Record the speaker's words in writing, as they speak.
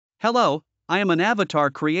Hello, I am an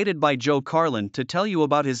avatar created by Joe Carlin to tell you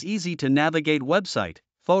about his easy to navigate website,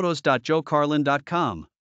 photos.joecarlin.com.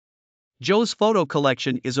 Joe's photo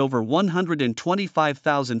collection is over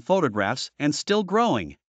 125,000 photographs and still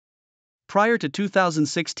growing. Prior to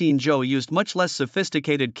 2016, Joe used much less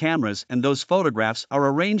sophisticated cameras, and those photographs are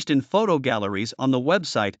arranged in photo galleries on the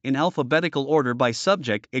website in alphabetical order by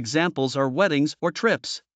subject. Examples are weddings or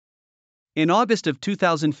trips. In August of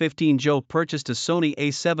 2015, Joe purchased a Sony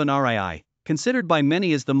a7RII, considered by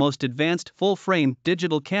many as the most advanced full-frame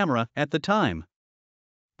digital camera at the time.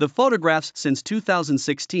 The photographs since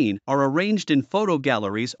 2016 are arranged in photo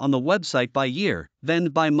galleries on the website by year,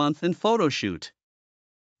 then by month and photo shoot.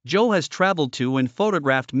 Joe has traveled to and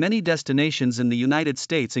photographed many destinations in the United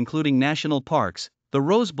States, including national parks, the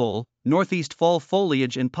Rose Bowl, Northeast fall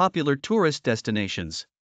foliage, and popular tourist destinations.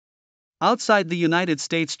 Outside the United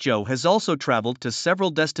States, Joe has also traveled to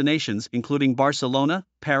several destinations including Barcelona,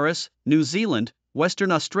 Paris, New Zealand,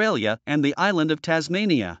 Western Australia, and the island of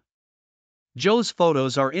Tasmania. Joe's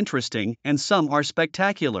photos are interesting and some are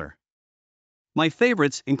spectacular. My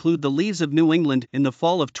favorites include the leaves of New England in the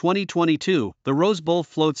fall of 2022, the Rose Bowl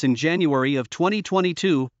floats in January of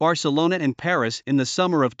 2022, Barcelona and Paris in the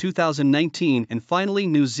summer of 2019, and finally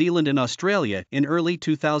New Zealand and Australia in early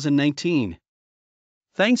 2019.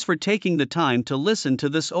 Thanks for taking the time to listen to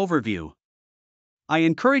this overview. I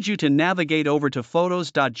encourage you to navigate over to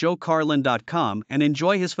photos.joecarlin.com and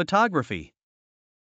enjoy his photography.